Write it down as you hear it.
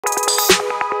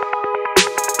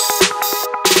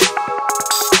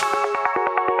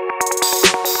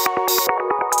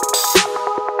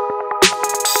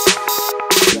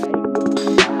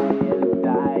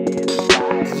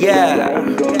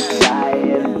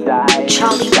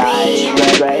Let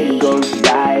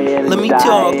me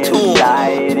talk to him.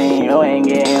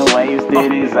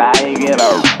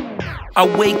 I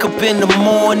wake up in the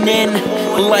morning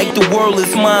like the world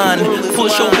is mine.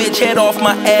 Push your bitch head off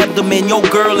my abdomen, your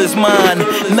girl is mine.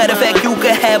 Matter of fact, you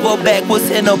can have her back, what's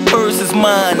in her purse is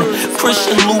mine.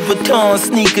 Christian Louboutin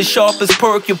sneakers, sharp as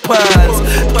porcupines.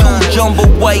 2 jumbo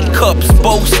white cups,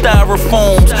 both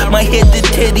styrofoams. My head the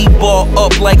teddy bar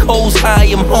up like hoes, I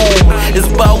am home. It's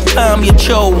about time you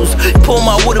chose. Pull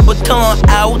my wooden baton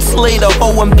out, slay the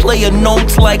hoe and play her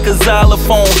notes like a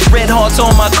xylophone. Red hearts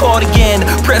on my cardigan,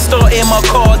 press start in my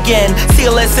car again.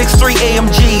 CLS 63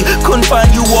 AMG, couldn't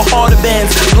find you a harder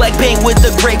Benz. Black paint with the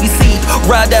gravy seat,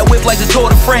 ride that whip like the Tour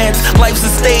de France. Life's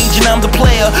a stage and I'm the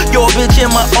player, your bitch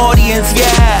in my audience,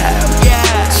 yeah.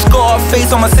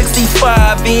 Scarface on my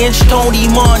 65-inch, Tony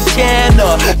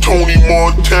Montana.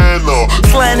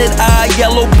 Slanted eye,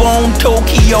 yellow bone,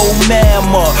 Tokyo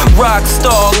Mama.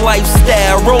 Rockstar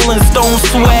lifestyle, Rolling Stone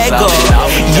swagger,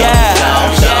 yeah.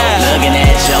 Looking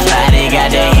at your body,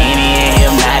 got that Henny and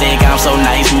hypnotic. I'm so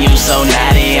nice and you so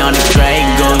naughty. On the Grey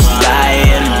Goose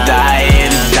diet,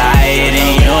 and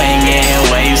you ain't getting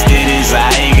wasted. It's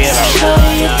how you get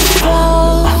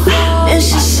on.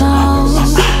 It's your song,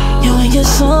 you and your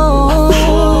song. You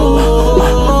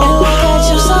got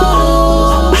your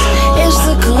songs, it's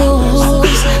the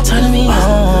clues turning me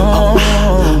on.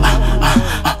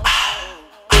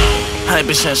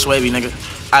 100% Swavy, nigga.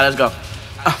 Alright, let's go.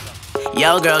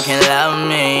 Yo, girl can love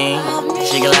me,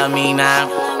 she can love me now.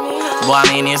 Boy,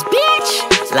 I'm in this bitch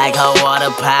like her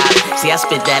water pop. See, I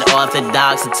spit that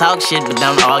orthodox, I talk shit but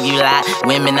don't argue like.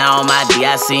 Women are on my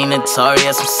DIC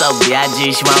notorious, I'm so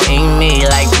B.I.G. She won't eat me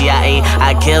like P.I.E.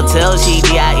 I kill till she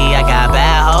D.I.E. I got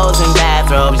bad hoes and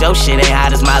bathrobes. Yo, shit ain't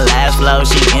hot as my last flow.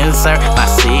 She insert my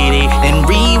CD, then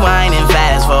rewind and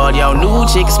fast forward. Yo, new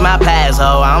chick is my pass,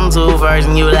 ho. I'm 2 first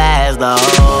and you last, though.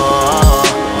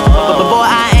 But boy,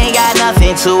 I ain't got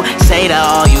nothing to say to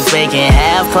all you faking,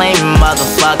 half-claiming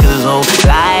motherfuckers who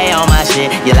lie on my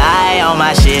shit. You lie on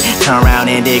my shit, turn around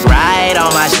and dick right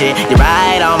on my shit. You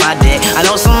ride on my dick. I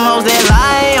know some hoes that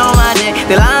lie on my dick,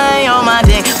 they lie on my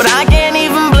dick, but I can't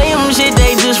even blame them. Shit,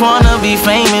 they just wanna be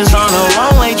famous on a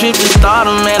one-way trip to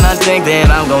stardom, and I think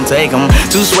that I'm gon' take them.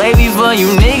 2 Swavy for you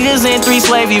niggas and 3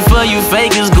 Swavy for you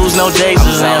fakers. Goose, no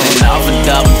chasers. I'm off a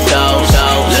double dose.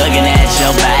 Looking at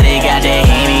your body, got that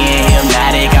Henny and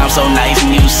hypnotic. I'm so nice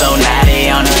and you so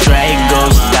naughty. On the Grey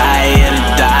Goose diet,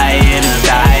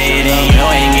 and you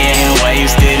ain't getting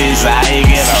wasted. It's how you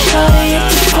get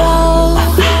on.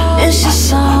 It's your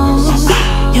song,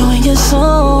 you and your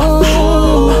song.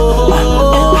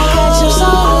 You got your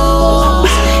songs,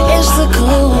 it's the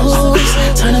clues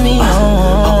turning me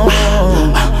on.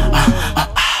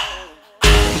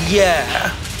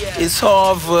 Yeah, it's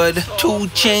Harvard, 2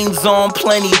 chains on,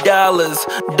 plenty dollars.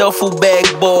 Duffel bag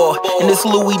ball, and this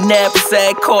Louis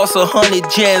knapsack costs 100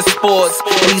 Jan Sports.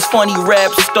 And these funny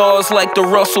rap stars like the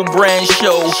Russell Brand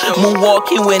show,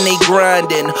 moonwalking when they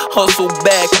grinding, hustle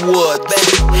backwoods.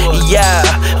 Yeah,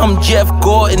 I'm Jeff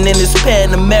Gordon in this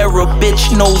Panamera. Bitch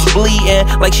nose bleeding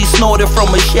like she snorted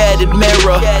from a shattered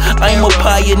mirror. I'm a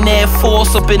pioneer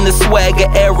force up in the swagger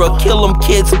era. Kill them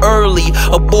kids early,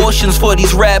 abortions for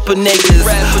these rapper niggas.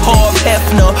 Harv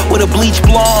Hefner with a bleach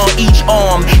blonde on each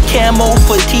arm, camo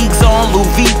fatigues on, Louis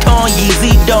Vuitton,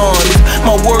 Yeezy Dons.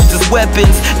 My words is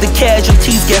weapons, the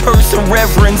casualties get hearse and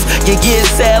reverence. You get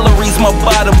salaries, my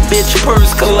bottom bitch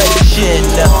purse collection.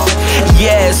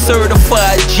 Yeah,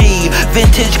 certified G,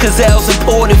 vintage Cazals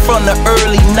imported from the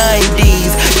early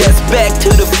 90s. That's back to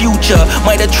the future,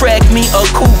 might attract me a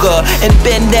cougar and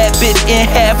bend that bitch in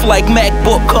half like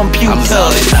MacBook computer.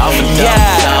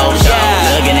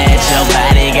 Looking at your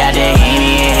body, got that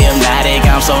Henny and hypnotic.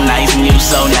 I'm so nice and you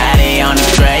so naughty. On the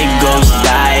Grey Goose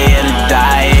diet,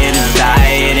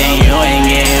 and you ain't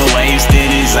getting wasted.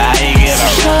 It's how you get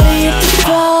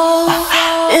on.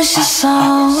 It's your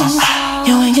song,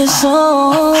 you and your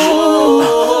song.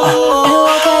 You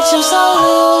got your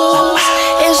songs,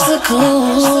 it's the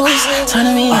clues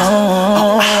turning me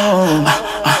on.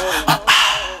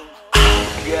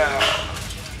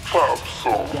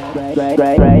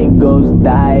 Grey Goose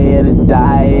diet,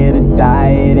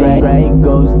 Grey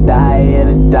Goose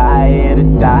diet,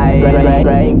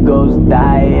 Grey Goose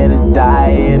diet,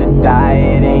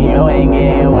 and you ain't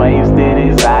getting wasted.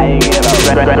 It's how you get on.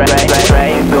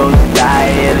 Grey Goose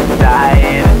diet,